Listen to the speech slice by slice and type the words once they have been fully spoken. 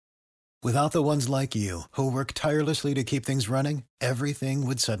Without the ones like you, who work tirelessly to keep things running, everything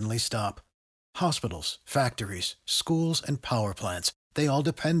would suddenly stop. Hospitals, factories, schools, and power plants, they all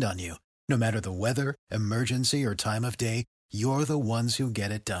depend on you. No matter the weather, emergency, or time of day, you're the ones who get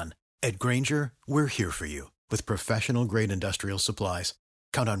it done. At Grainger, we're here for you with professional-grade industrial supplies.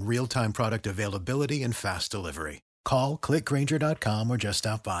 Count on real-time product availability and fast delivery. Call, click Grainger.com, or just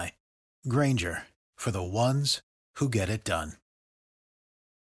stop by. Grainger, for the ones who get it done.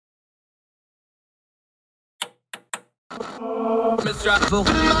 With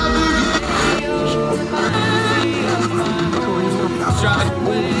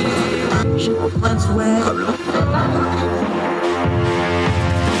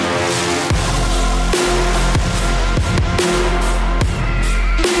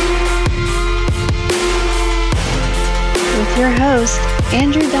your host,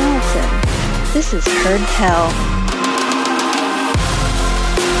 Andrew Donaldson. This is Heard Tell.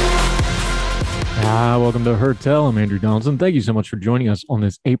 Welcome to Heard Tell. I'm Andrew Donaldson. Thank you so much for joining us on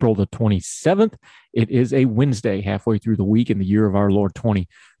this April the 27th. It is a Wednesday, halfway through the week, and the year of our Lord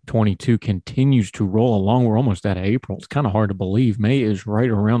 2022 continues to roll along. We're almost out of April. It's kind of hard to believe. May is right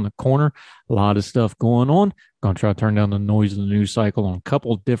around the corner. A lot of stuff going on. I'm going to try to turn down the noise of the news cycle on a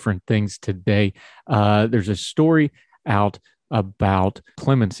couple different things today. There's a story out about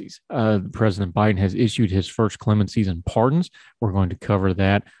clemencies. President Biden has issued his first clemencies and pardons. We're going to cover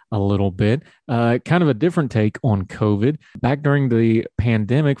that a little bit. Kind of a different take on COVID. Back during the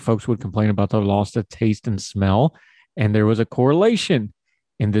pandemic, folks would complain about the loss of taste and smell, and there was a correlation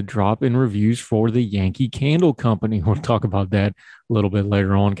in the drop in reviews for the Yankee Candle Company. We'll talk about that a little bit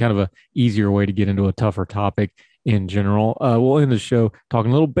later on. Kind of a easier way to get into a tougher topic in general. We'll end the show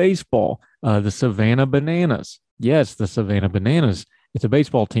talking a little baseball. The Savannah Bananas. Yes, the Savannah Bananas. It's a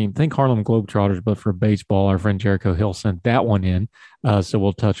baseball team. Think Harlem Globetrotters, but for baseball. Our friend Jericho Hill sent that one in, so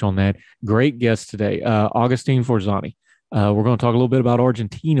we'll touch on that. Great guest today, Augustine Forzani. We're going to talk a little bit about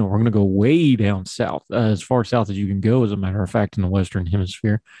Argentina. We're going to go way down south, as far south as you can go, as a matter of fact, in the Western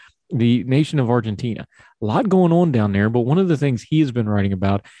Hemisphere. The nation of Argentina. A lot going on down there, but one of the things he has been writing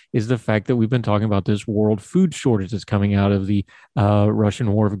about is the fact that we've been talking about this world food shortage that's coming out of the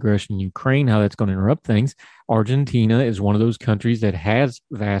Russian war of aggression in Ukraine, how that's going to interrupt things. Argentina is one of those countries that has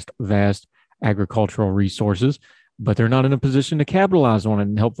vast agricultural resources, but they're not in a position to capitalize on it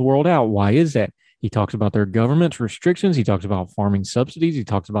and help the world out. Why is that? He talks about their government's restrictions. He talks about farming subsidies. He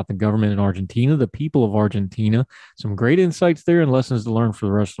talks about the government in Argentina, the people of Argentina. Some great insights there and lessons to learn for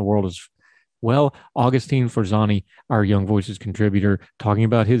the rest of the world as well. Augustine Forzani, our Young Voices contributor, talking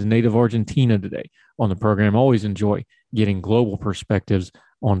about his native Argentina today on the program. Always enjoy getting global perspectives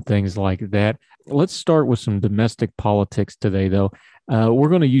on things like that. Let's start with some domestic politics today, though. We're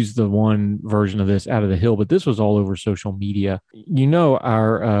going to use the one version of this out of the Hill, but this was all over social media. You know,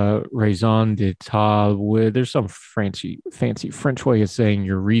 our raison d'etre, there's some fancy French way of saying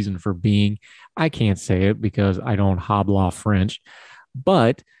your reason for being. I can't say it because I don't habla French,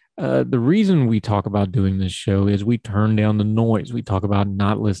 but the reason we talk about doing this show is we turn down the noise. We talk about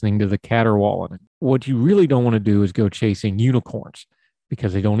not listening to the caterwauling. What you really don't want to do is go chasing unicorns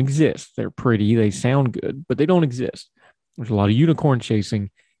because they don't exist. They're pretty, they sound good, but they don't exist. There's a lot of unicorn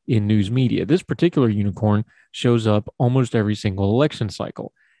chasing in news media. This particular unicorn shows up almost every single election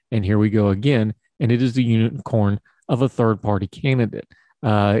cycle. And here we go again. And it is the unicorn of a third-party candidate.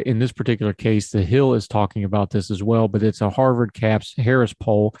 In this particular case, The Hill is talking about this as well, but it's a Harvard Caps Harris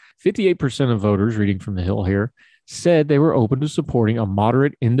poll. 58% of voters, reading from The Hill here, said they were open to supporting a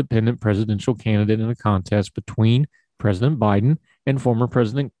moderate independent presidential candidate in a contest between President Biden and former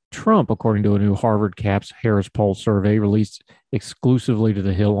President Trump, according to a new Harvard Caps Harris poll survey released exclusively to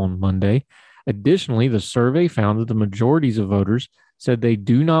The Hill on Monday. Additionally, the survey found that the majorities of voters said they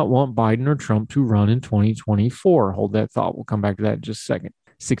do not want Biden or Trump to run in 2024. Hold that thought. We'll come back to that in just a second.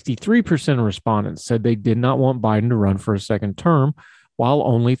 63% of respondents said they did not want Biden to run for a second term, while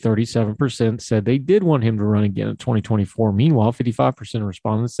only 37% said they did want him to run again in 2024. Meanwhile, 55% of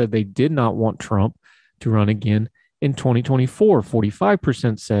respondents said they did not want Trump to run again in 2024.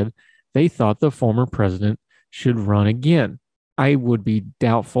 45% said they thought the former president should run again. I would be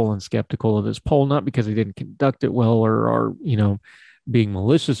doubtful and skeptical of this poll, not because they didn't conduct it well or being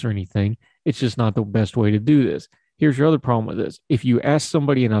malicious or anything. It's just not the best way to do this. Here's your other problem with this. If you ask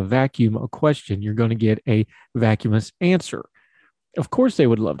somebody in a vacuum a question, you're going to get a vacuumous answer. Of course, they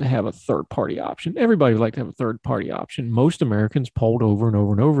would love to have a third-party option. Everybody would like to have a third-party option. Most Americans polled over and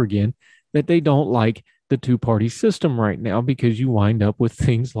over and over again that they don't like the two-party system right now because you wind up with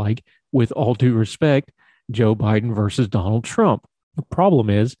things like, with all due respect, Joe Biden versus Donald Trump. The problem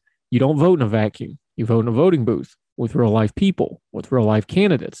is you don't vote in a vacuum. You vote in a voting booth with real-life people, with real-life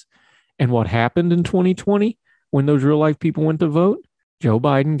candidates. And what happened in 2020 when those real life people went to vote? Joe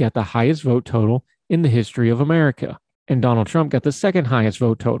Biden got the highest vote total in the history of America, and Donald Trump got the second highest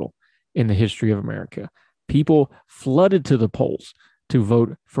vote total in the history of America. People flooded to the polls to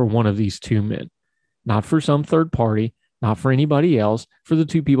vote for one of these two men, not for some third party, not for anybody else, for the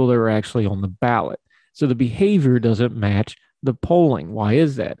two people that were actually on the ballot. So the behavior doesn't match the polling. Why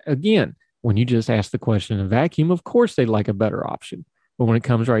is that? Again, when you just ask the question in a vacuum, of course they'd like a better option. But when it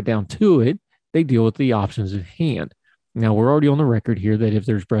comes right down to it, they deal with the options at hand. Now, we're already on the record here that if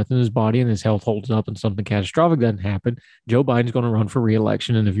there's breath in his body and his health holds up and something catastrophic doesn't happen, Joe Biden's going to run for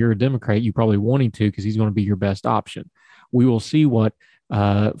re-election. And if you're a Democrat, you probably want him to because he's going to be your best option. We will see what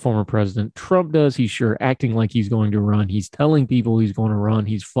former President Trump does. He's sure acting like he's going to run. He's telling people he's going to run.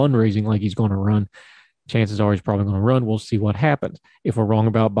 He's fundraising like he's going to run. Chances are he's probably going to run. We'll see what happens. If we're wrong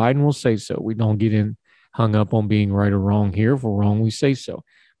about Biden, we'll say so. We don't get hung up on being right or wrong here. If we're wrong, we say so.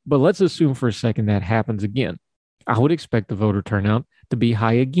 But let's assume for a second that happens again. I would expect the voter turnout to be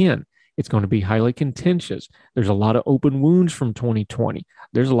high again. It's going to be highly contentious. There's a lot of open wounds from 2020.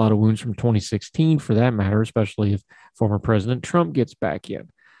 There's a lot of wounds from 2016 for that matter, especially if former President Trump gets back in.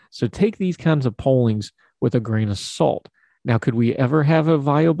 So take these kinds of pollings with a grain of salt. Now, could we ever have a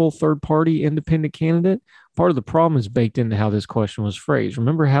viable third-party independent candidate? Part of the problem is baked into how this question was phrased.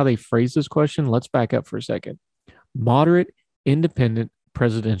 Remember how they phrased this question? Let's back up for a second. Moderate, independent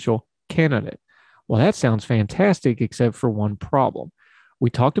presidential candidate. Well, that sounds fantastic, except for one problem. We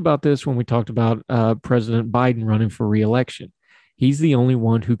talked about this when we talked about President Biden running for re-election. He's the only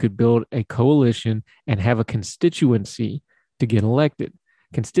one who could build a coalition and have a constituency to get elected.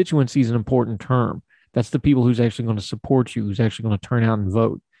 Constituency is an important term. That's the people who's actually going to support you, who's actually going to turn out and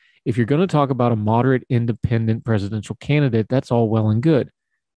vote. If you're going to talk about a moderate, independent presidential candidate, that's all well and good.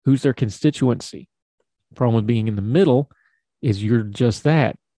 Who's their constituency? The problem with being in the middle is you're just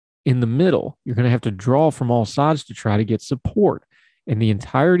that. In the middle, you're going to have to draw from all sides to try to get support. And the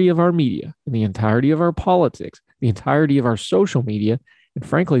entirety of our media, and the entirety of our politics, the entirety of our social media, and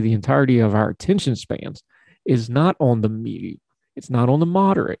frankly, the entirety of our attention spans is not on the medium. It's not on the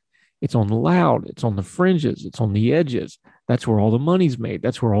moderate. It's on the loud. It's on the fringes. It's on the edges. That's where all the money's made.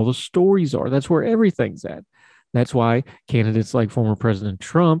 That's where all the stories are. That's where everything's at. That's why candidates like former President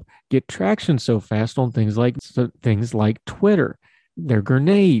Trump get traction so fast on things like Twitter. They're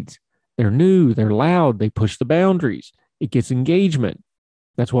grenades. They're new. They're loud. They push the boundaries. It gets engagement.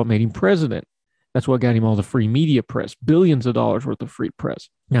 That's what made him president. That's what got him all the free media press, billions of dollars worth of free press.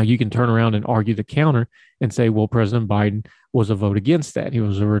 Now, you can turn around and argue the counter and say, well, President Biden was a vote against that. He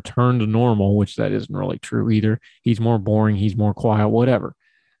was a return to normal, which that isn't really true either. He's more boring. He's more quiet, whatever.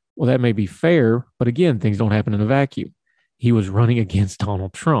 Well, that may be fair, but again, things don't happen in a vacuum. He was running against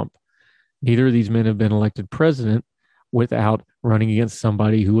Donald Trump. Neither of these men have been elected president without running against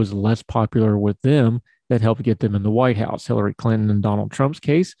somebody who was less popular with them that helped get them in the White House. Hillary Clinton in Donald Trump's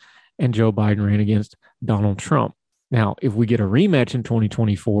case, and Joe Biden ran against Donald Trump. Now, if we get a rematch in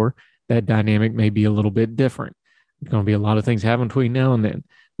 2024, that dynamic may be a little bit different. There's going to be a lot of things happen between now and then.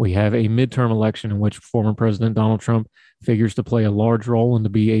 We have a midterm election in which former President Donald Trump figures to play a large role and to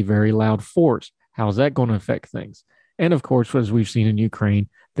be a very loud force. How's that going to affect things? And of course, as we've seen in Ukraine,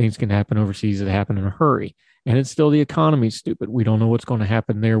 things can happen overseas that happen in a hurry. And it's still the economy's stupid. We don't know what's going to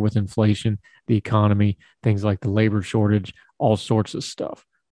happen there with inflation, the economy, things like the labor shortage, all sorts of stuff.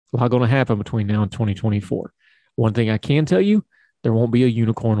 A lot going to happen between now and 2024. One thing I can tell you, there won't be a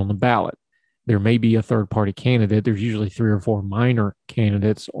unicorn on the ballot. There may be a third-party candidate. There's usually 3 or 4 minor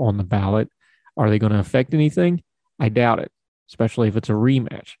candidates on the ballot. Are they going to affect anything? I doubt it, especially if it's a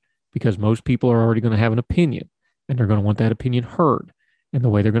rematch, because most people are already going to have an opinion, and they're going to want that opinion heard. And the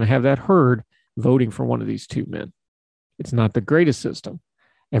way they're going to have that heard, voting for one of these two men. It's not the greatest system.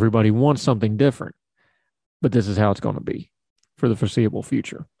 Everybody wants something different, but this is how it's going to be for the foreseeable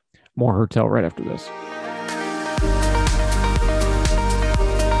future. More Hertel right after this.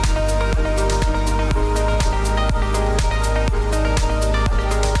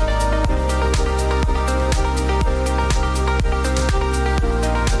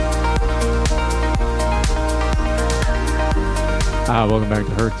 Welcome back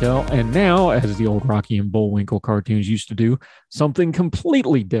to Hertel. And now, as the old Rocky and Bullwinkle cartoons used to do, something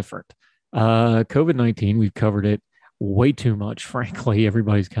completely different. COVID-19, we've covered it way too much, frankly.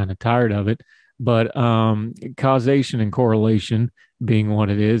 Everybody's kind of tired of it. But causation and correlation being what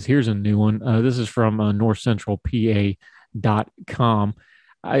it is, here's a new one. This is from northcentralpa.com.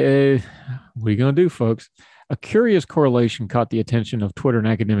 What are you going to do, folks? A curious correlation caught the attention of Twitter and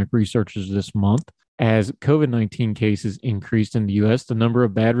academic researchers this month As COVID-19 cases increased in the U.S., the number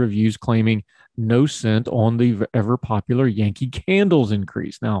of bad reviews claiming no scent on the ever popular Yankee candles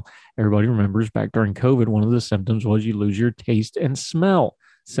increased. Now, everybody remembers back during COVID, one of the symptoms was you lose your taste and smell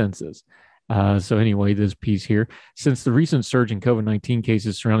senses. So anyway, this piece here, since the recent surge in COVID-19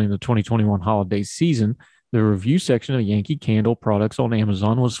 cases surrounding the 2021 holiday season, the review section of Yankee Candle products on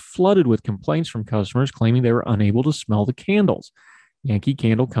Amazon was flooded with complaints from customers claiming they were unable to smell the candles. Yankee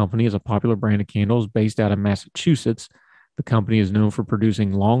Candle Company is a popular brand of candles based out of Massachusetts. The company is known for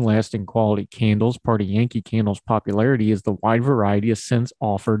producing long-lasting quality candles. Part of Yankee Candle's popularity is the wide variety of scents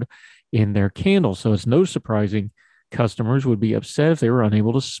offered in their candles. So it's no surprising customers would be upset if they were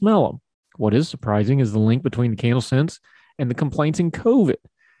unable to smell them. What is surprising is the link between the candle scents and the complaints in COVID.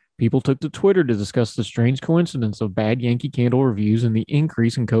 People took to Twitter to discuss the strange coincidence of bad Yankee Candle reviews and the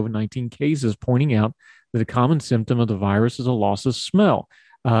increase in COVID-19 cases, pointing out that a common symptom of the virus is a loss of smell.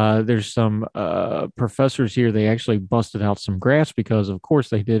 There's some professors here. They actually busted out some graphs because, of course,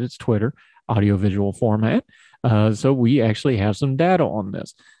 they did. It's Twitter, audio-visual format. So we actually have some data on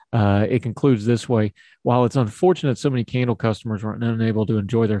this. It concludes this way. While it's unfortunate so many candle customers were unable to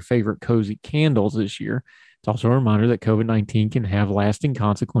enjoy their favorite cozy candles this year, it's also a reminder that COVID-19 can have lasting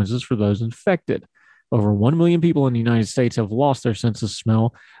consequences for those infected. Over 1 million people in the United States have lost their sense of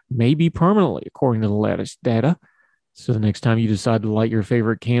smell, maybe permanently, according to the latest data. So the next time you decide to light your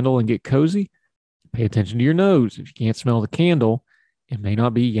favorite candle and get cozy, pay attention to your nose. If you can't smell the candle, it may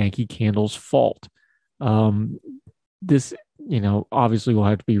not be Yankee Candle's fault. This, obviously will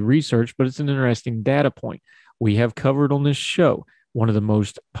have to be researched, but it's an interesting data point. We have covered on this show, one of the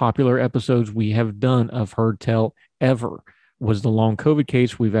most popular episodes we have done of Heard Tell ever was the long COVID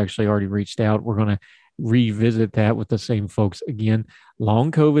case. We've actually already reached out. We're going to revisit that with the same folks again. Long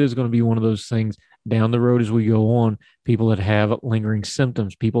COVID is going to be one of those things down the road as we go on. People that have lingering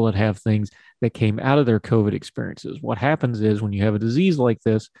symptoms, people that have things that came out of their COVID experiences. What happens is when you have a disease like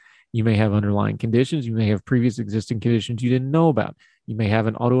this, you may have underlying conditions. You may have previous existing conditions you didn't know about. You may have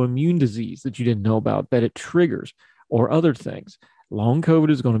an autoimmune disease that you didn't know about that it triggers or other things. Long COVID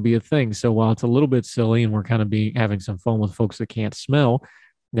is going to be a thing. So while it's a little bit silly and we're kind of having some fun with folks that can't smell,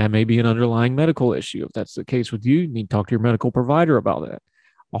 that may be an underlying medical issue. If that's the case with you, you need to talk to your medical provider about that.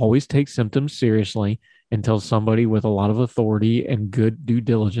 Always take symptoms seriously until somebody with a lot of authority and good due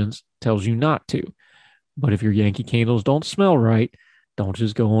diligence tells you not to. But if your Yankee Candles don't smell right, don't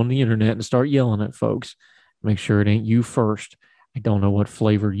just go on the internet and start yelling at folks. Make sure it ain't you first. I don't know what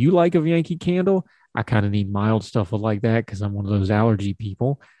flavor you like of Yankee Candle. I kind of need mild stuff like that because I'm one of those allergy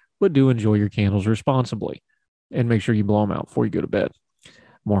people, but do enjoy your candles responsibly and make sure you blow them out before you go to bed.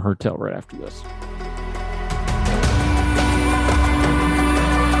 More Heard Tell right after this.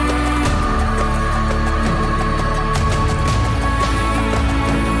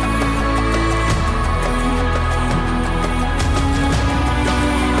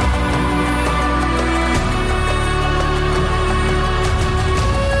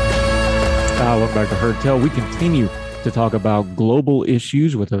 Welcome back to Heard Tell. We continue to talk about global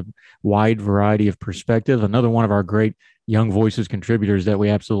issues with a wide variety of perspective. Another one of our great Young Voices contributors that we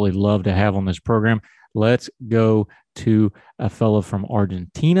absolutely love to have on this program. Let's go to a fellow from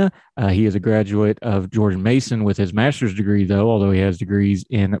Argentina. He is a graduate of George Mason with his master's degree, though, although he has degrees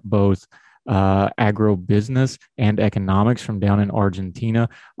in both agrobusiness and economics from down in Argentina.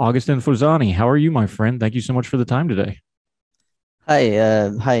 Augustin Forzani, how are you, my friend? Thank you so much for the time today.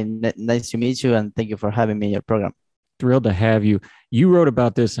 Hi, nice to meet you, and thank you for having me in your program. Thrilled to have you. You wrote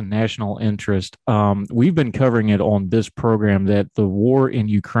about this in National Interest. We've been covering it on this program that the war in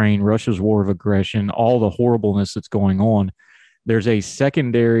Ukraine, Russia's war of aggression, all the horribleness that's going on, there's a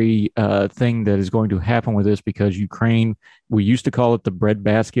secondary thing that is going to happen with this because Ukraine, we used to call it the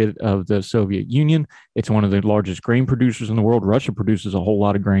breadbasket of the Soviet Union. It's one of the largest grain producers in the world. Russia produces a whole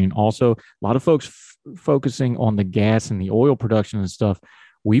lot of grain also. A lot of folks focusing on the gas and the oil production and stuff.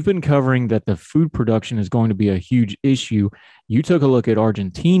 We've been covering that the food production is going to be a huge issue. You took a look at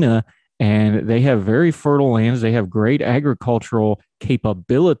Argentina, and they have very fertile lands. They have great agricultural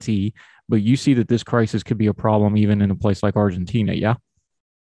capability, but you see that this crisis could be a problem even in a place like Argentina, yeah?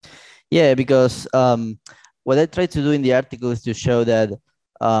 Yeah, because what I tried to do in the article is to show that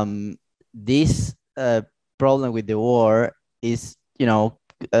this problem with the war is,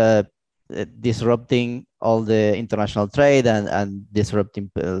 disrupting all the international trade and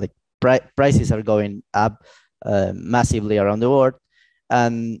disrupting prices are going up massively around the world.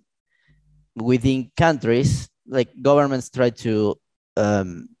 And within countries, governments try to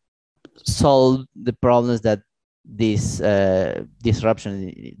solve the problems that these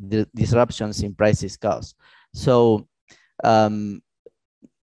disruptions in prices cause. So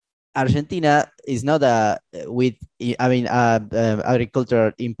Argentina is not a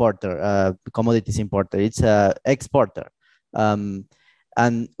agricultural importer, commodities importer. It's a exporter.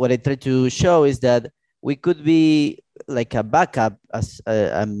 And what I try to show is that we could be like a backup,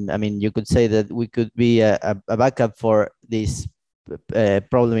 you could say that we could be a backup for this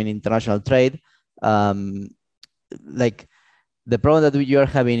problem in international trade. Like the problem that you are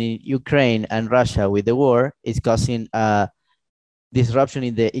having in Ukraine and Russia with the war is causing a disruption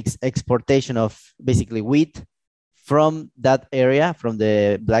in the exportation of basically wheat from that area, from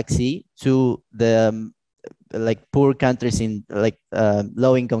the Black Sea, to the like poor countries in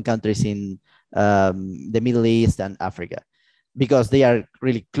low-income countries in the Middle East and Africa, because they are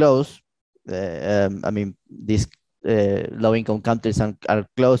really close. These low-income countries are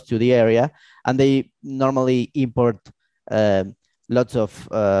close to the area, and they normally import lots of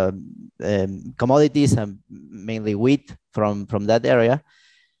commodities and mainly wheat from that area.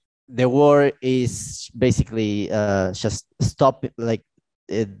 The war is basically just stop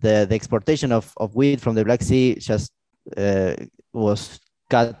the exportation of wheat from the Black Sea just was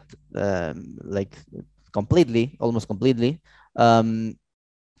cut completely, almost completely. And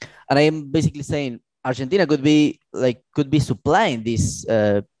I am basically saying Argentina could be supplying these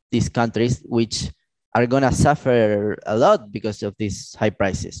countries, which are gonna suffer a lot because of these high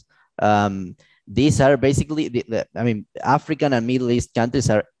prices. These are basically African and Middle East countries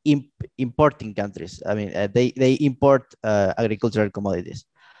are importing countries. They import agricultural commodities.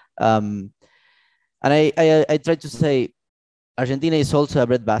 And I try to say Argentina is also a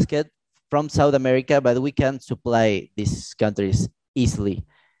breadbasket from South America, but we can supply these countries easily.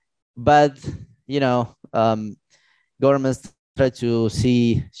 But governments try to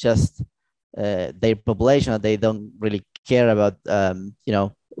see just their population. They don't really care about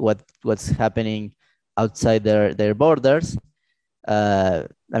what's happening outside their borders.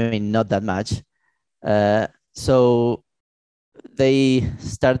 Not that much. So they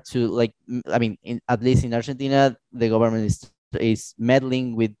start to at least in Argentina, the government is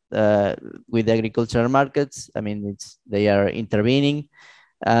meddling with the agricultural markets. They are intervening,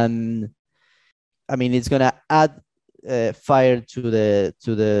 and it's gonna add fire to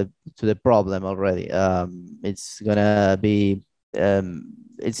the problem already. It's gonna be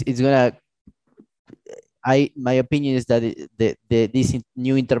it's gonna. My opinion is that this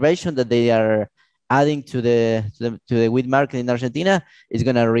new intervention that they are adding to the wheat market in Argentina is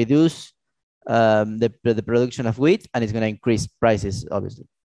gonna reduce the production of wheat, and it's gonna increase prices, obviously.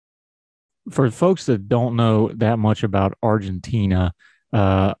 For folks that don't know that much about Argentina,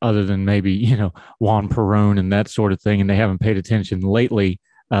 other than maybe Juan Perón and that sort of thing, and they haven't paid attention lately,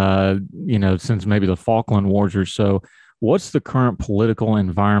 since maybe the Falkland Wars or so. What's the current political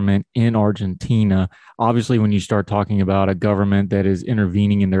environment in Argentina? Obviously, when you start talking about a government that is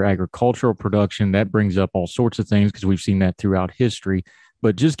intervening in their agricultural production, that brings up all sorts of things because we've seen that throughout history.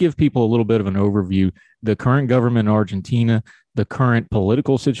 But just give people a little bit of an overview. The current government in Argentina, the current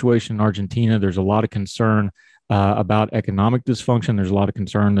political situation in Argentina, there's a lot of concern about economic dysfunction. There's a lot of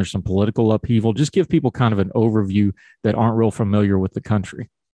concern. There's some political upheaval. Just give people kind of an overview that aren't real familiar with the country.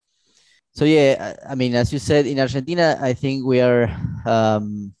 So, yeah, as you said, in Argentina, I think we are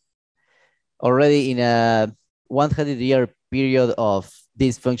already in a 100-year period of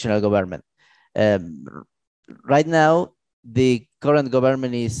dysfunctional government. Right now, the current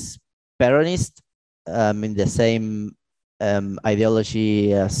government is Peronist, in the same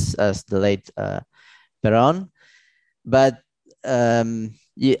ideology as the late Perón. But,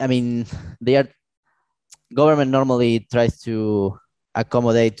 government normally tries to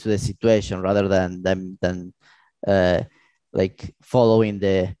accommodate to the situation rather than following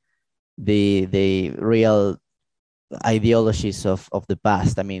the real ideologies of the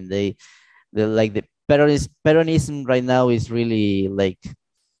past. The Peronism right now is really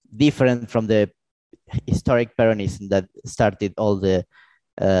different from the historic Peronism that started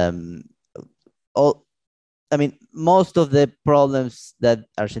most of the problems that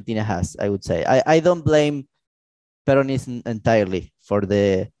Argentina has, I would say. I don't blame Peronism entirely for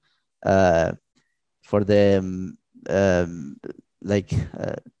the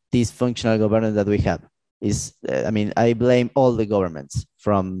dysfunctional government that we have. I blame all the governments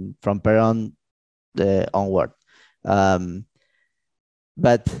from Perón onward.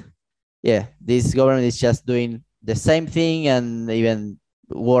 But yeah, this government is just doing the same thing and even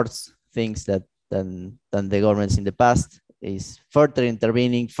worse things than the governments in the past. Is further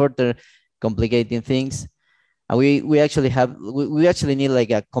intervening, further complicating things. And we actually need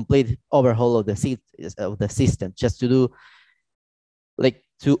a complete overhaul of the system just to do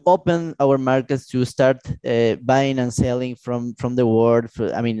to open our markets, to start buying and selling from the world.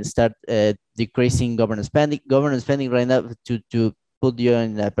 Start decreasing government spending. Government spending right now, to put you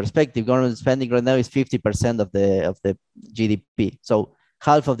in perspective, government spending right now is 50% of the GDP. So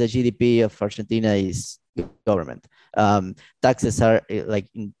half of the GDP of Argentina is government. Taxes are like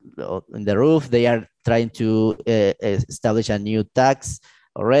in the roof. They are trying to establish a new tax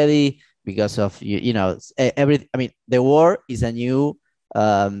already because of the war is a new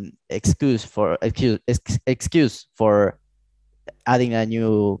excuse for adding a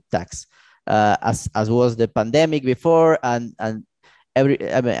new tax, as was the pandemic before, and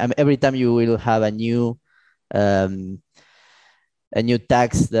every time you will have a new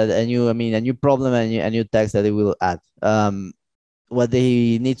tax, a new problem, a new tax that they will add. What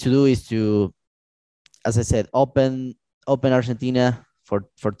they need to do is to, as I said, open Argentina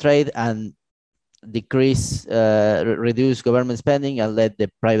for trade and reduce government spending and let the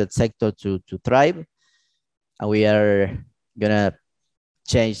private sector to thrive. And we are gonna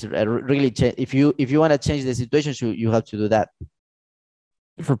really change. If you want to change the situation, you have to do that.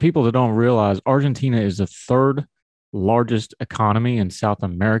 For people that don't realize, Argentina is the third largest economy in South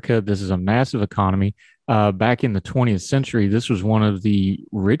America. This is a massive economy. Back in the 20th century, this was one of the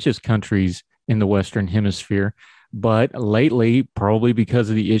richest countries in the Western Hemisphere. But lately, probably because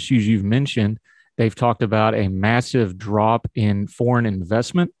of the issues you've mentioned, they've talked about a massive drop in foreign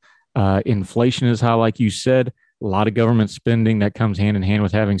investment. Inflation is high, like you said, a lot of government spending that comes hand in hand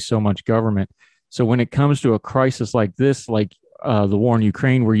with having so much government. So when it comes to a crisis like this, like the war in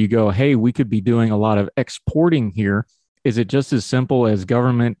Ukraine, where you go, hey, we could be doing a lot of exporting here. Is it just as simple as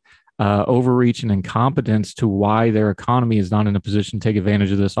government overreach and incompetence to why their economy is not in a position to take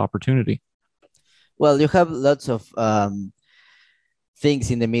advantage of this opportunity? Well, you have lots of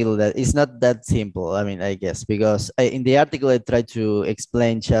things in the middle that it's not that simple. I guess, because in the article, I tried to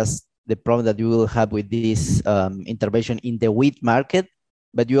explain just the problem that you will have with this intervention in the wheat market,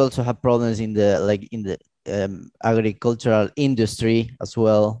 but you also have problems in the agricultural industry as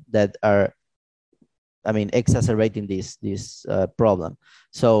well that are, exacerbating this problem.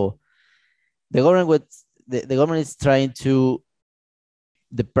 So the government is trying to,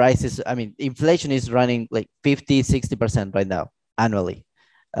 the prices, inflation is running like 50-60% right now annually.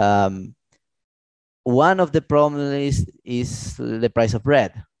 One of the problems is the price of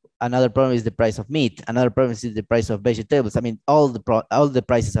bread. Another problem is the price of meat. Another problem is the price of vegetables. All the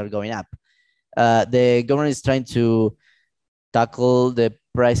prices are going up. The government is trying to tackle the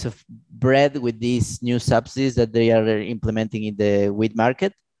price of bread with these new subsidies that they are implementing in the wheat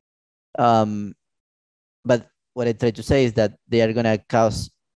market. But what I try to say is that they are going to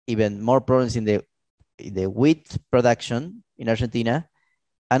cause even more problems in the wheat production in Argentina.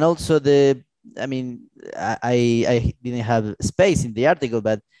 And also I didn't have space in the article,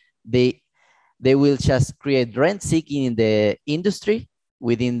 but they will just create rent seeking in the industry,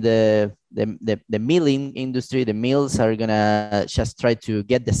 within the milling industry. The mills are gonna just try to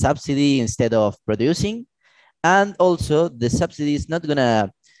get the subsidy instead of producing. And also the subsidy is not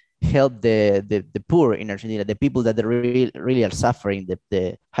gonna help the poor in Argentina, the people that really are suffering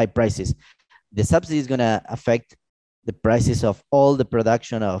the high prices. The subsidy is gonna affect the prices of all the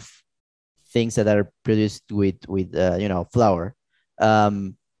production of things that are produced with flour.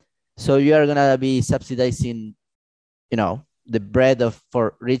 So you are gonna be subsidizing, the bread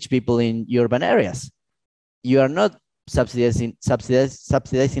for rich people in urban areas. You are not subsidizing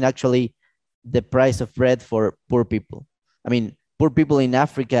actually the price of bread for poor people. Poor people in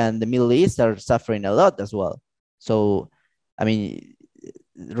Africa and the Middle East are suffering a lot as well. So,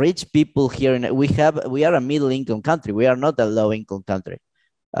 rich people here we are a middle income country. We are not a low income country.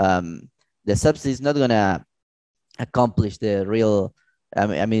 The subsidy is not gonna accomplish the real.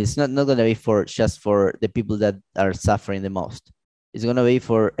 It's not gonna be just for the people that are suffering the most. It's gonna be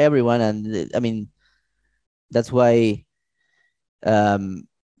for everyone, and that's why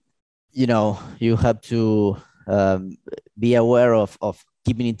you have to be aware of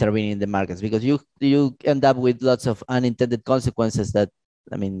keeping intervening in the markets, because you end up with lots of unintended consequences that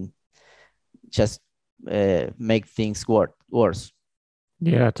just make things worse.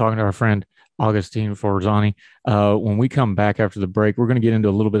 Yeah, talking to our friend Augustine Forzani. When we come back after the break, we're going to get into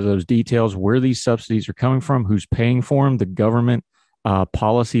a little bit of those details, where these subsidies are coming from, who's paying for them, the government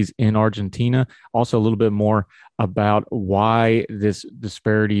policies in Argentina. Also, a little bit more about why this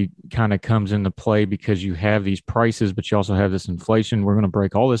disparity kind of comes into play, because you have these prices, but you also have this inflation. We're going to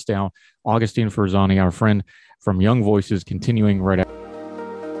break all this down. Augustine Forzani, our friend from Young Voices, continuing right after.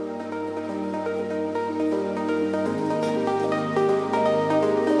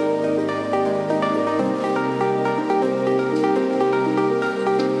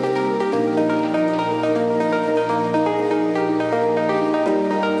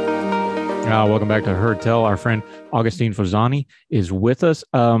 Welcome back to Heard Tell. Our friend Augustine Fozani is with us.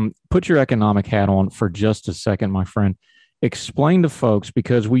 Put your economic hat on for just a second, my friend. Explain to folks,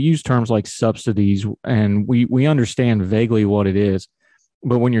 because we use terms like subsidies and we understand vaguely what it is.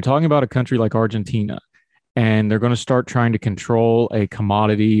 But when you're talking about a country like Argentina and they're going to start trying to control a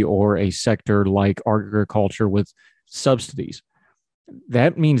commodity or a sector like agriculture with subsidies,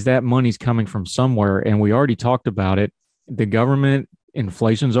 that means that money's coming from somewhere. And we already talked about it. The government,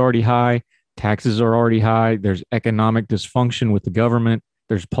 inflation's already high, taxes are already high. There's economic dysfunction with the government.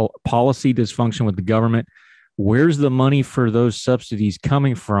 There's policy dysfunction with the government. Where's the money for those subsidies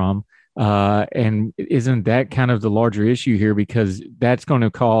coming from? And isn't that kind of the larger issue here? Because that's going to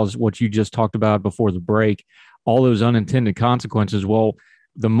cause what you just talked about before the break, all those unintended consequences. Well,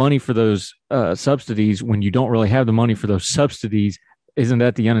 the money for those subsidies, when you don't really have the money for those subsidies, isn't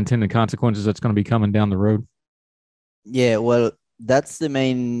that the unintended consequences that's going to be coming down the road? Yeah, well, that's the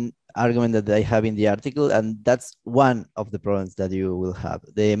main argument that I have in the article, and that's one of the problems that you will have.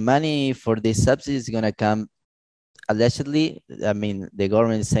 The money for these subsidies is going to come allegedly. I mean, the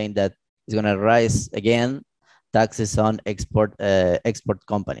government is saying that it's going to rise again taxes on export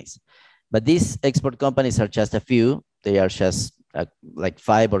companies, but these export companies are just a few. They are just like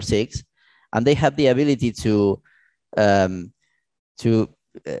 5 or 6, and they have the ability to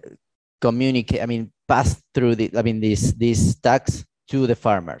communicate. I mean, pass through this tax to the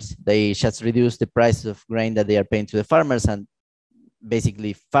farmers. They just reduce the price of grain that they are paying to the farmers, and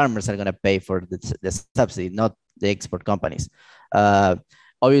basically farmers are going to pay for the subsidy, not the export companies.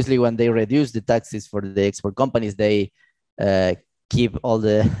 Obviously, when they reduce the taxes for the export companies, they keep all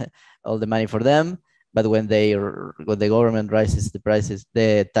the all the money for them. But when the government raises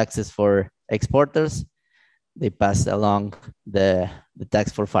the taxes for exporters, they pass along the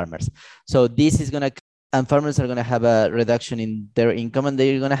tax for farmers. So this is going to, and farmers are going to have a reduction in their income, and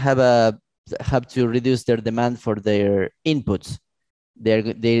they're going to have to reduce their demand for their inputs. There's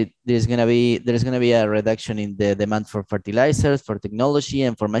going to be a reduction in the demand for fertilizers, for technology,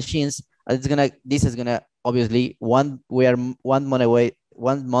 and for machines. And this is going to obviously, we are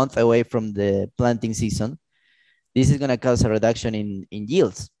 1 month away from the planting season. This is going to cause a reduction in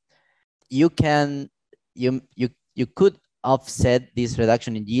yields. You could offset this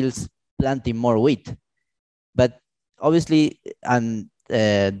reduction in yields planting more wheat, but obviously, and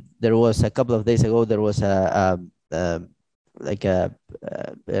there was a couple of days ago, there was a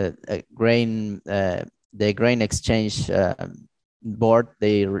grain, the grain exchange board.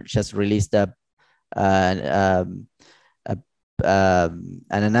 They just released an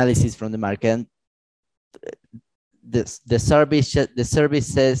analysis from the market. The survey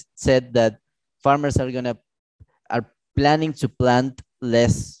said that farmers are planning to plant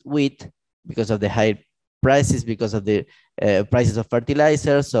less wheat because of the high prices, because of the prices of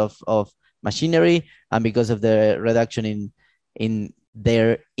fertilizers, of machinery, and because of the reduction in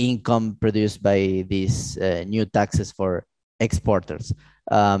their income produced by these new taxes for exporters.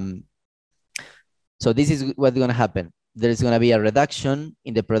 So this is what's going to happen. There is going to be a reduction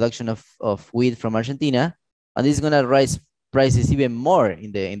in the production of wheat from Argentina, and this is going to raise prices even more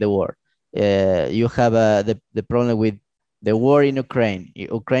in the war. You have the problem with the war in Ukraine.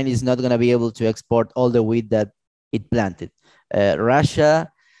 Ukraine is not going to be able to export all the wheat that it planted. Russia,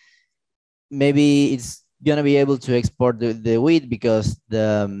 maybe it's going to be able to export the wheat because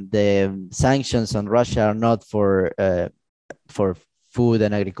the sanctions on Russia are not for food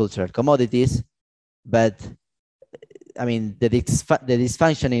and agricultural commodities, but I mean the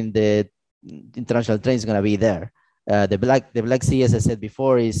dysfunction in the international trade is going to be there. The Black Sea, as I said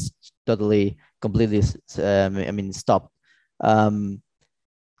before, is completely stopped.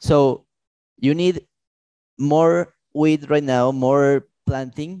 So you need more wheat right now, more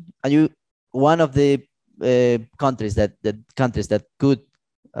planting, and one of the countries that could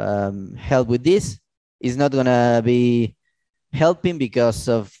help with this is not going to be helping because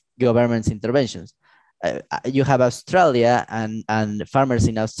of government's interventions. You have Australia and farmers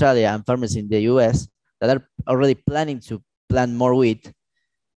in Australia and farmers in the US that are already planning to plant more wheat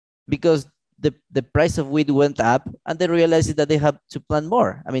because the price of wheat went up, and they realized that they have to plant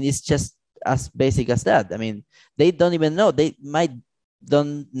more. I mean, it's just as basic as that. I mean, they don't even know. They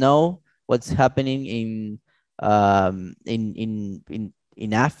don't know what's happening in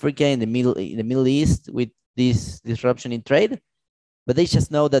Africa, in the Middle East, with this disruption in trade, but they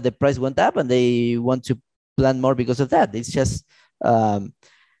just know that the price went up and they want to plant more because of that. It's just the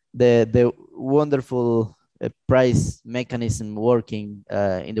wonderful price mechanism working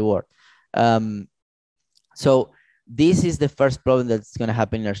in the world. So this is the first problem that's going to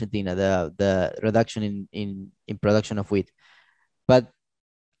happen in Argentina, the reduction in production of wheat. But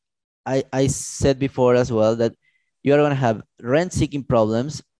I said before as well that you are going to have rent-seeking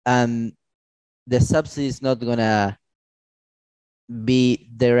problems, and the subsidy is not going to be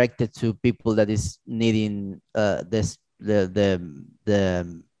directed to people that is needing the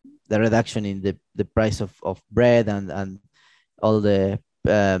reduction in the price of bread and all the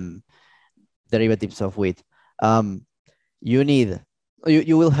um, derivatives of wheat. You need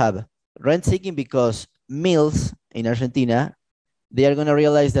you will have rent seeking because mills in Argentina, they are going to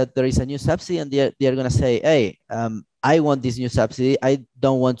realize that there is a new subsidy, and they are going to say, hey, I want this new subsidy. I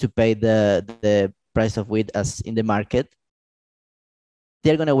don't want to pay the price of wheat as in the market.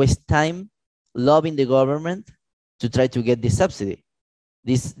 They're going to waste time lobbying the government to try to get this subsidy.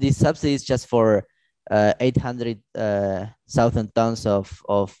 This subsidy is just for 800,000 tons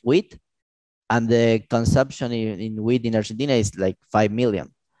of wheat, and the consumption in wheat in Argentina is like 5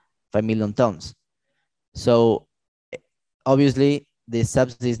 million tons. So obviously, the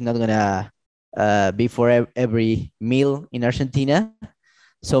subsidy is not gonna be for every meal in Argentina.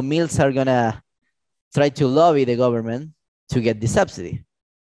 So mills are gonna try to lobby the government to get the subsidy.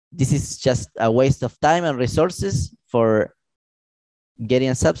 This is just a waste of time and resources for getting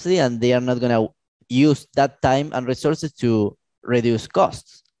a subsidy, and they are not gonna use that time and resources to reduce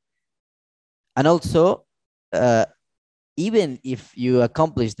costs. And also, even if you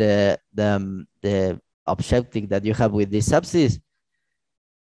accomplish the objective that you have with these subsidies,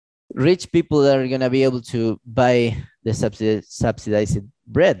 rich people are going to be able to buy the subsidized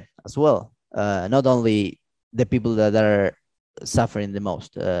bread as well. Not only the people that are suffering the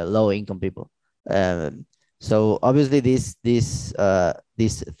most, low income people. So obviously these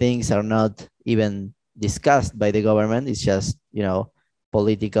things are not even discussed by the government. It's just,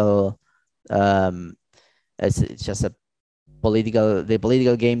 political. It's just the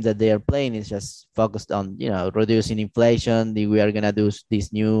political game that they are playing is just focused on, reducing inflation. We are going to do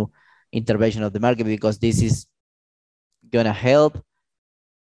this new intervention of the market because this is going to help.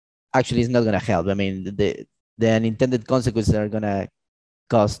 Actually, it's not going to help. I mean, the unintended consequences are going to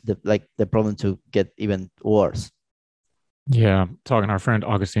cause the problem to get even worse. Yeah, talking to our friend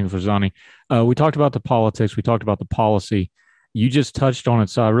Augustine Fazzani. We talked about the politics. We talked about the policy. You just touched on it,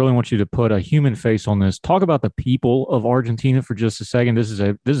 so I really want you to put a human face on this. Talk about the people of Argentina for just a second. This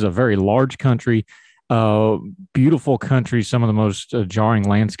is a very large country, beautiful country, some of the most jarring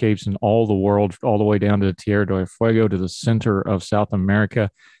landscapes in all the world, all the way down to Tierra del Fuego, to the center of South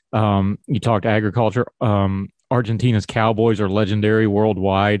America. You talked agriculture. Argentina's cowboys are legendary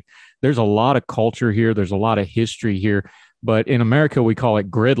worldwide. There's a lot of culture here. There's a lot of history here. But in America, we call it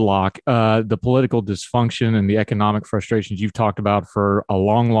gridlock. The political dysfunction and the economic frustrations you've talked about for a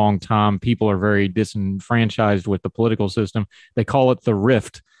long, long time. People are very disenfranchised with the political system. They call it the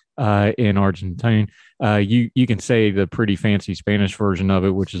rift in Argentina. You can say the pretty fancy Spanish version of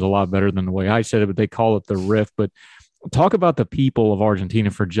it, which is a lot better than the way I said it, but they call it the rift. But talk about the people of Argentina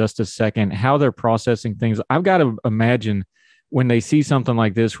for just a second, how they're processing things. I've got to imagine when they see something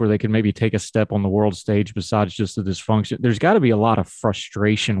like this where they can maybe take a step on the world stage besides just the dysfunction, there's got to be a lot of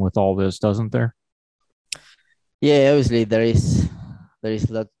frustration with all this, doesn't there? Yeah, obviously there is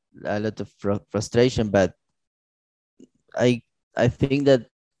a lot of frustration, but I think that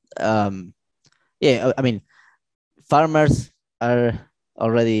I mean, farmers are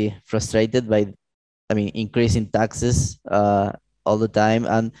already frustrated by increasing taxes all the time,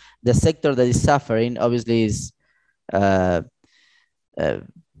 and the sector that is suffering obviously is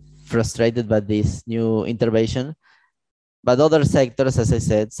frustrated by this new intervention. But other sectors, as I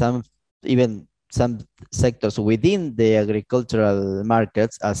said, some sectors within the agricultural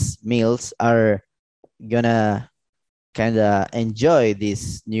markets, as mills, are gonna kind of enjoy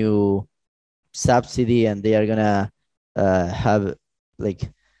this new subsidy, and they are gonna have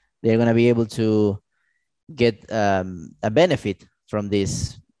they're gonna be able to get a benefit from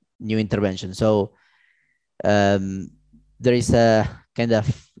this new intervention. So there is a kind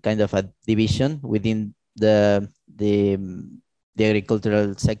of a division within the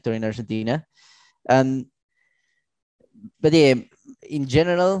agricultural sector in Argentina, but yeah, in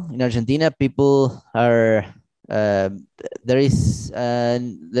general in Argentina, people are there is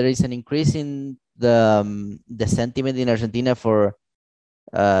an increase in the sentiment in Argentina for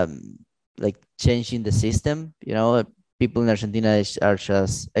changing the system. People in Argentina are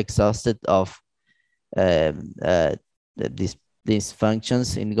just exhausted of these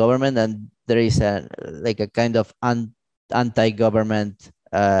functions in government, and there is a kind of anti-government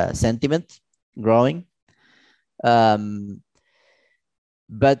sentiment growing.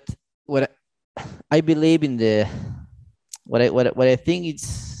 But what I believe in what I think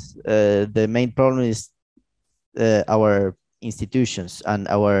it's the main problem is our institutions and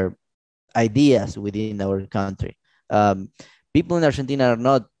our ideas within our country. People in Argentina are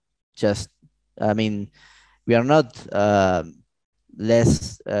not just, I mean, we are not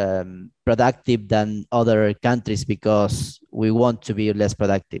less productive than other countries because we want to be less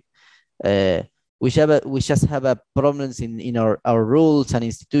productive. We just have a problems in our rules and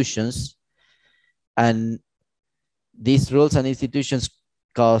institutions, and these rules and institutions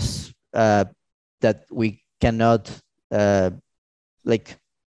cause that we cannot like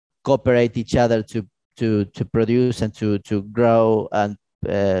cooperate each other to produce and to grow and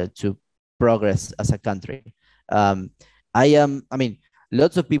to progress as a country. I mean,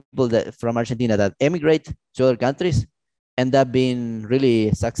 lots of people that from Argentina that emigrate to other countries end up being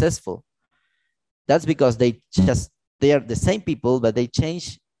really successful. That's because they are the same people, but they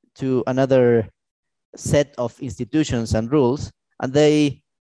change to another set of institutions and rules, and they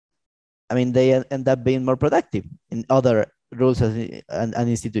end up being more productive in other rules and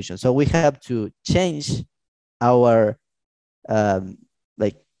institutions. So we have to change our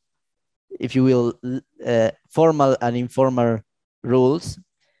like, if you will, formal and informal rules.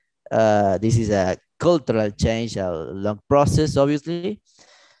 This is a cultural change, a long process, obviously,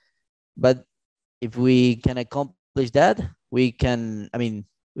 but if we can accomplish that, we can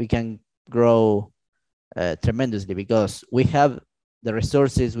grow tremendously, because we have the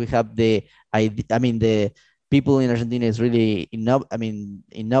resources, we have the people in Argentina is really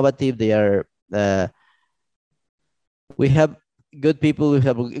innovative. They are we have good people, we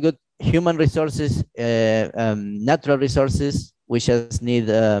have good human resources, natural resources. We just need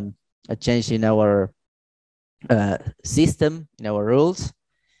a change in our system, in our rules,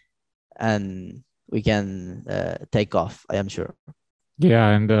 and we can take off, I am sure. Yeah,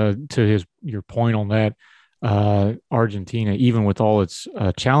 and to your point on that, Argentina, even with all its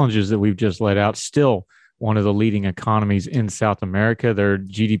challenges that we've just laid out, still one of the leading economies in South America. Their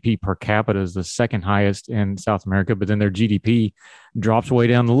GDP per capita is the second highest in South America, but then their GDP drops way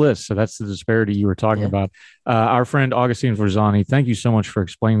down the list. So that's the disparity you were talking about. Our friend Agustin Vrzani, thank you so much for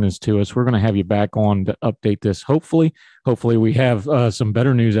explaining this to us. We're going to have you back on to update this. Hopefully we have some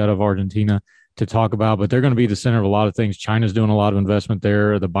better news out of Argentina to talk about, but they're going to be the center of a lot of things. China's doing a lot of investment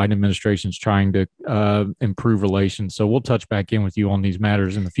there. The Biden administration is trying to improve relations. So we'll touch back in with you on these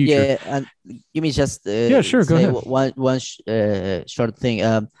matters in the future. Yeah, and give me just sure, go ahead. One short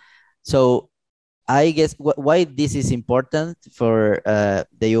thing. So I guess why this is important for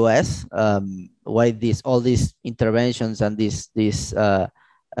the U.S. Why all these interventions and these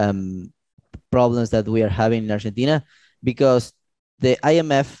problems that we are having in Argentina, because the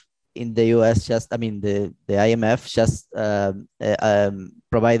IMF in the U.S. the IMF just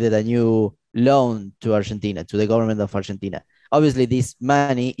provided a new loan to Argentina, to the government of Argentina. Obviously, this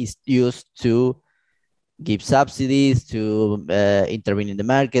money is used to give subsidies, to intervene in the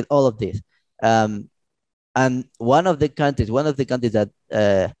market, all of this. And one of the countries that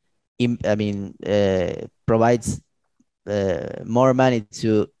provides more money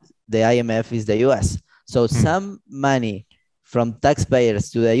to the IMF is the U.S. So some money from taxpayers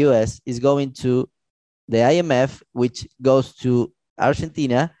to the U.S. is going to the IMF, which goes to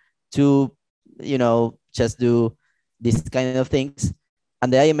Argentina to, just do these kind of things.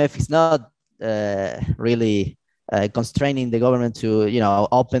 And the IMF is not really constraining the government to,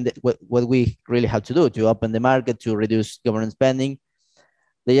 open what we really have to do, to open the market, to reduce government spending.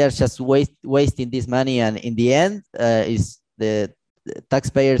 They are just wasting this money, and in the end, is the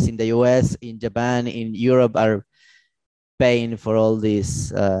taxpayers in the U.S., in Japan, in Europe are paying for all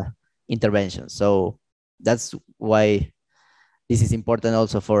these interventions. So that's why this is important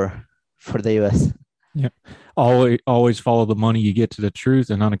also for the U.S. Yeah, always follow the money. You get to the truth,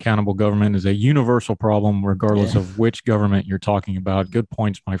 and unaccountable government is a universal problem, regardless of which government you're talking about. Good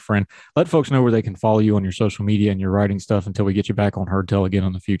points, my friend. Let folks know where they can follow you on your social media and your writing stuff until we get you back on Heard Tell again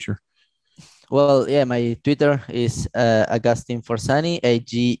in the future. Well, yeah, my Twitter is Agustin Forzani,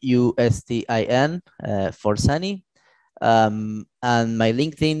 Agustin Forzani. And my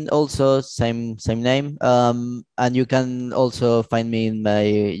LinkedIn also same name. And you can also find me in my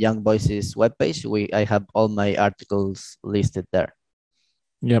Young Voices webpage. I have all my articles listed there.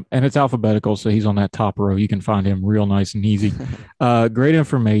 Yep, and it's alphabetical, so he's on that top row. You can find him real nice and easy. Great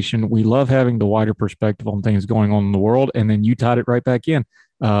information. We love having the wider perspective on things going on in the world, and then you tied it right back in.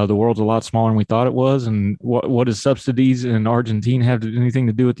 The world's a lot smaller than we thought it was, and what does subsidies in Argentina have anything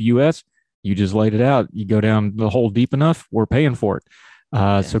to do with the U.S.? You just laid it out. You go down the hole deep enough, we're paying for it.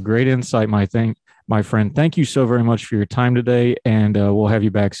 So great insight, my friend. Thank you so very much for your time today, and we'll have you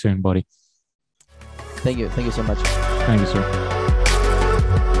back soon, buddy. Thank you. Thank you so much. Thank you, sir.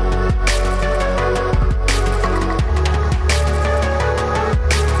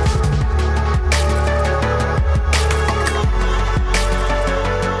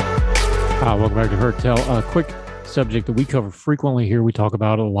 back to Hertel. A quick subject that we cover frequently here. We talk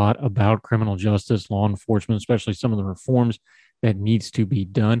about a lot about criminal justice, law enforcement, especially some of the reforms that needs to be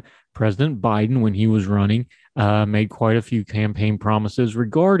done. President Biden, when he was running, made quite a few campaign promises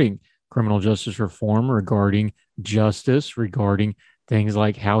regarding criminal justice reform, regarding justice, regarding things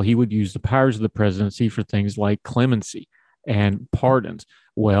like how he would use the powers of the presidency for things like clemency and pardons.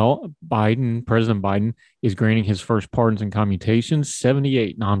 Well, President Biden is granting his first pardons and commutations,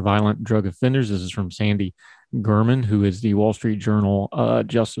 78 nonviolent drug offenders. This is from Sandy Gurman, who is the Wall Street Journal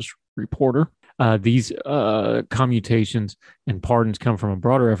justice reporter. These commutations and pardons come from a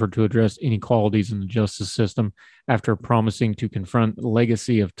broader effort to address inequalities in the justice system after promising to confront the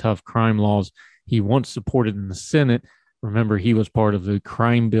legacy of tough crime laws he once supported in the Senate. Remember, he was part of the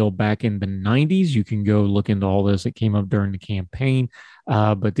crime bill back in the 90s. You can go look into all this. It came up during the campaign.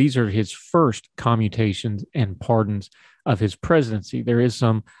 But these are his first commutations and pardons of his presidency. There is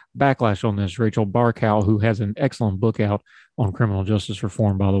some backlash on this. Rachel Barkow, who has an excellent book out on criminal justice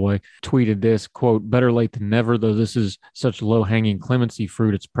reform, by the way, tweeted this, quote, "Better late than never, though this is such low-hanging clemency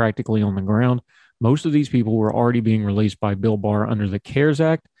fruit, it's practically on the ground. Most of these people were already being released by Bill Barr under the CARES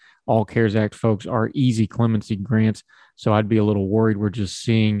Act. All CARES Act folks are easy clemency grants, so I'd be a little worried we're just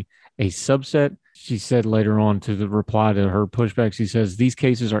seeing a subset." She said later on to the reply to her pushback, she says, "These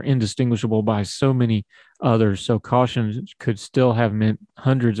cases are indistinguishable by so many others, so caution could still have meant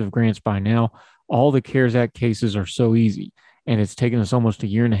hundreds of grants by now. All the CARES Act cases are so easy, and it's taken us almost a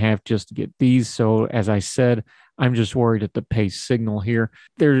year and a half just to get these. So as I said, I'm just worried at the pace signal here."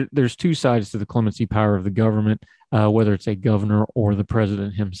 There's two sides to the clemency power of the government, whether it's a governor or the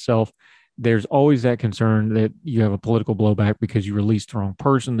president himself. There's always that concern that you have a political blowback because you released the wrong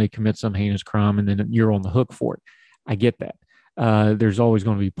person, they commit some heinous crime, and then you're on the hook for it. I get that. There's always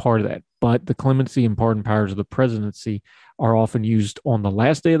going to be part of that. But the clemency and pardon powers of the presidency are often used on the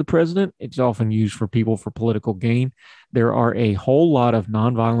last day of the president. It's often used for people for political gain. There are a whole lot of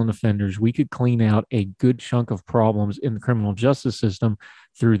nonviolent offenders. We could clean out a good chunk of problems in the criminal justice system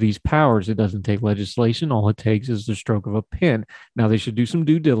through these powers. It doesn't take legislation. All it takes is the stroke of a pen. Now, they should do some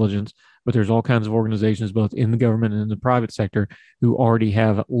due diligence, but there's all kinds of organizations, both in the government and in the private sector, who already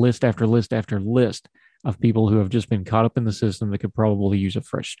have list after list after list of people who have just been caught up in the system that could probably use a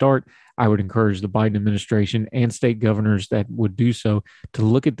fresh start. I would encourage the Biden administration and state governors that would do so to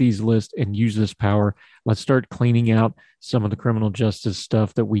look at these lists and use this power. Let's start cleaning out some of the criminal justice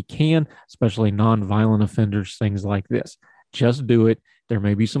stuff that we can, especially nonviolent offenders, things like this. Just do it. There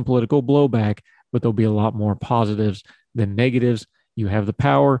may be some political blowback, but there'll be a lot more positives than negatives. You have the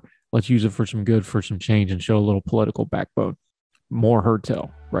power. Let's use it for some good, for some change, and show a little political backbone. More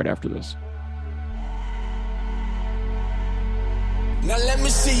Hertel right after this. Now let me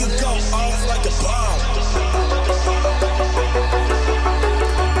see you go off like a bomb.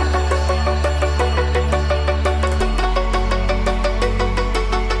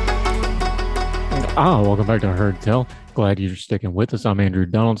 Welcome back to Hertel. Glad you're sticking with us. I'm Andrew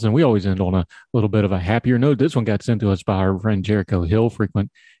Donaldson. We always end on a little bit of a happier note. This one got sent to us by our friend Jericho Hill, frequent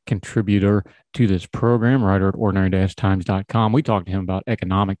contributor to this program, writer at ordinary-times.com. We talked to him about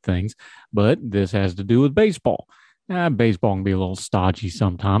economic things, but this has to do with baseball. Baseball can be a little stodgy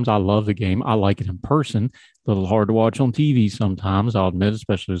sometimes. I love the game. I like it in person. A little hard to watch on TV sometimes, I'll admit,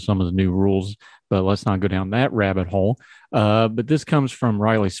 especially with some of the new rules, but let's not go down that rabbit hole. But this comes from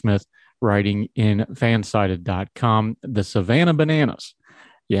Riley Smith, writing in fansided.com, the Savannah Bananas.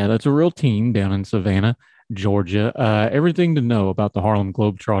 Yeah, that's a real team down in Savannah, Georgia. Everything to know about the Harlem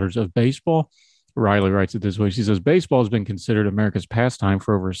Globetrotters of baseball. Riley writes it this way. She says, baseball has been considered America's pastime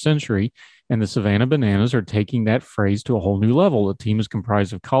for over a century, and the Savannah Bananas are taking that phrase to a whole new level. The team is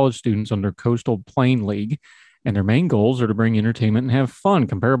comprised of college students under Coastal Plain League, and their main goals are to bring entertainment and have fun.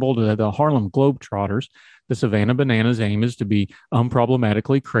 Comparable to the Harlem Globetrotters, the Savannah Bananas' aim is to be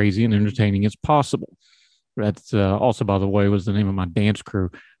unproblematically crazy and entertaining as possible. That's also, by the way, was the name of my dance crew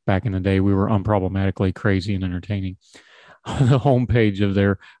back in the day. We were unproblematically crazy and entertaining. The homepage of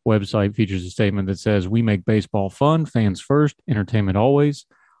their website features a statement that says, "We make baseball fun, fans first, entertainment always,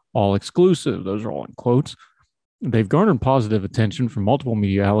 all exclusive." Those are all in quotes. They've garnered positive attention from multiple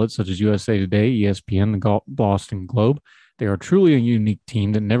media outlets such as USA Today, ESPN, the Boston Globe. They are truly a unique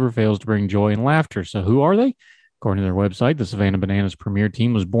team that never fails to bring joy and laughter. So who are they? According to their website, the Savannah Bananas premier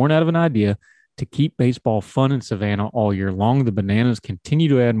team was born out of an idea to keep baseball fun in Savannah all year long. The Bananas continue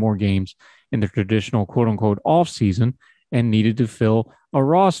to add more games in the traditional quote-unquote off-season and needed to fill a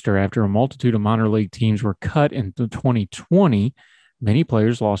roster after a multitude of minor league teams were cut in 2020. Many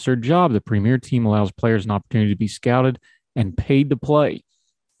players lost their job. The premier team allows players an opportunity to be scouted and paid to play.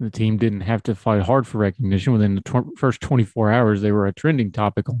 The team didn't have to fight hard for recognition. Within the first 24 hours, they were a trending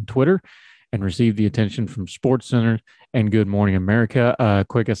topic on Twitter, and received the attention from SportsCenter and Good Morning America.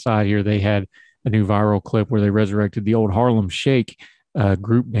 Quick aside here, they had a new viral clip where they resurrected the old Harlem Shake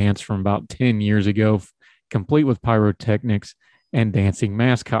group dance from about 10 years ago, complete with pyrotechnics and dancing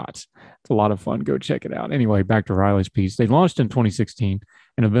mascots. It's a lot of fun. Go check it out. Anyway, back to Riley's piece. They launched in 2016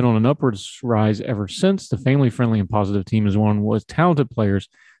 and have been on an upwards rise ever since. The family-friendly and positive team is one with talented players,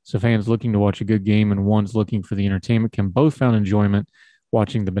 so fans looking to watch a good game and ones looking for the entertainment can both find enjoyment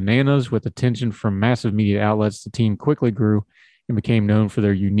watching the Bananas. With attention from massive media outlets, the team quickly grew and became known for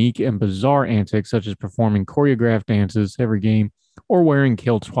their unique and bizarre antics, such as performing choreographed dances every game or wearing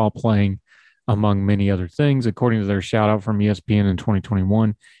kilts while playing, among many other things. According to their shout-out from ESPN in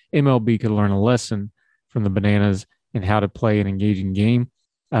 2021, MLB could learn a lesson from the Bananas in how to play an engaging game.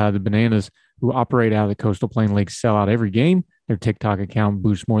 The Bananas, who operate out of the Coastal Plain League, sell out every game. Their TikTok account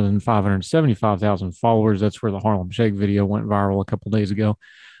boasts more than 575,000 followers. That's where the Harlem Shake video went viral a couple days ago.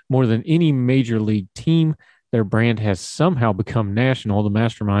 More than any major league team, their brand has somehow become national. The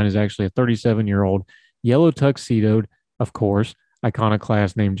mastermind is actually a 37-year-old yellow tuxedoed, of course,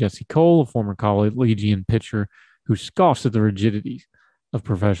 iconoclast named Jesse Cole, a former Collegian pitcher who scoffs at the rigidities of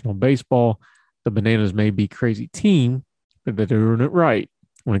professional baseball. The Bananas may be a crazy team, but they're doing it right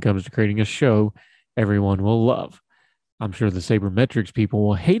when it comes to creating a show everyone will love. I'm sure the sabermetrics people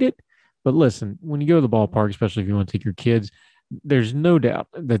will hate it, but listen, when you go to the ballpark, especially if you want to take your kids, there's no doubt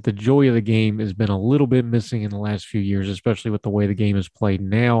that the joy of the game has been a little bit missing in the last few years, especially with the way the game is played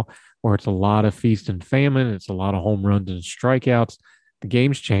now, where it's a lot of feast and famine. It's a lot of home runs and strikeouts. The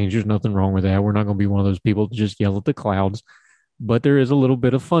game's changed. There's nothing wrong with that. We're not going to be one of those people to just yell at the clouds, but there is a little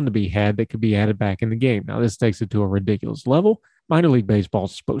bit of fun to be had that could be added back in the game. Now, this takes it to a ridiculous level. Minor league baseball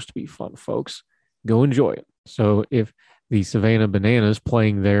is supposed to be fun, folks. Go enjoy it. So if the Savannah Bananas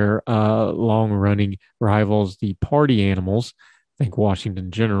playing their long-running rivals, the Party Animals, think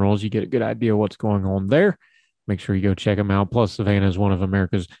Washington Generals, you get a good idea what's going on there. Make sure you go check them out. Plus, Savannah is one of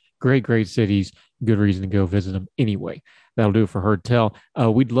America's great cities. Good reason to go visit them anyway. That'll do it for Heard Tell.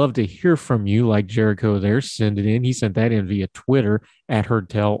 We'd love to hear from you, like Jericho there. Send it in. He sent that in via Twitter at Heard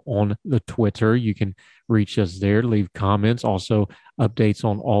Tell on the Twitter. You can reach us there, leave comments, also updates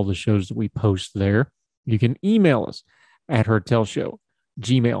on all the shows that we post there. You can email us at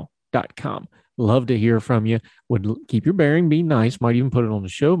heardtellshow@gmail.com. Love to hear from you. Would keep your bearing, be nice. Might even put it on the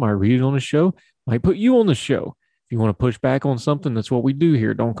show. Might read it on the show. Might put you on the show. If you want to push back on something, that's what we do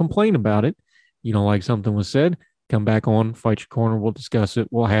here. Don't complain about it. You don't like something was said, come back on, fight your corner. We'll discuss it.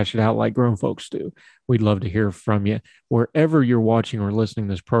 We'll hash it out like grown folks do. We'd love to hear from you. Wherever you're watching or listening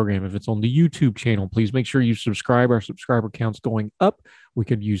to this program, if it's on the YouTube channel, please make sure you subscribe. Our subscriber count's going up. We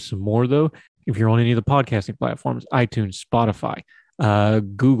could use some more, though. If you're on any of the podcasting platforms, iTunes, Spotify,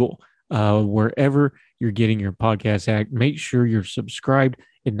 Google, wherever you're getting your podcast at, make sure you're subscribed.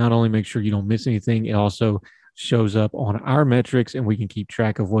 It not only makes sure you don't miss anything, it also shows up on our metrics, and we can keep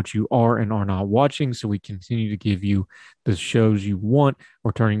track of what you are and are not watching, so we continue to give you the shows you want.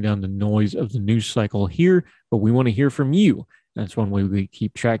 We're turning down the noise of the news cycle here, but we want to hear from you. That's one way we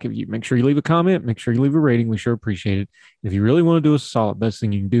keep track of you. Make sure you leave a comment. Make sure you leave a rating. We sure appreciate it. And if you really want to do us a solid, best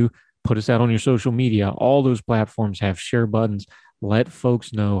thing you can do, put us out on your social media. All those platforms have share buttons. Let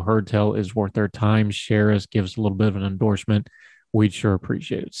folks know Heard Tell is worth their time. Share us. Give us a little bit of an endorsement. We'd sure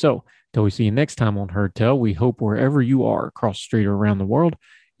appreciate it. So until we see you next time on Heard Tell, we hope wherever you are across the street or around the world,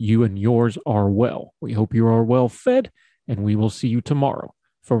 you and yours are well. We hope you are well fed, and we will see you tomorrow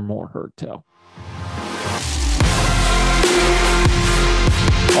for more Heard Tell.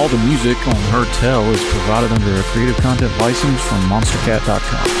 All the music on Heard Tell is provided under a Creative Content license from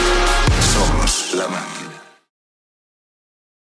monstercat.com. Somos la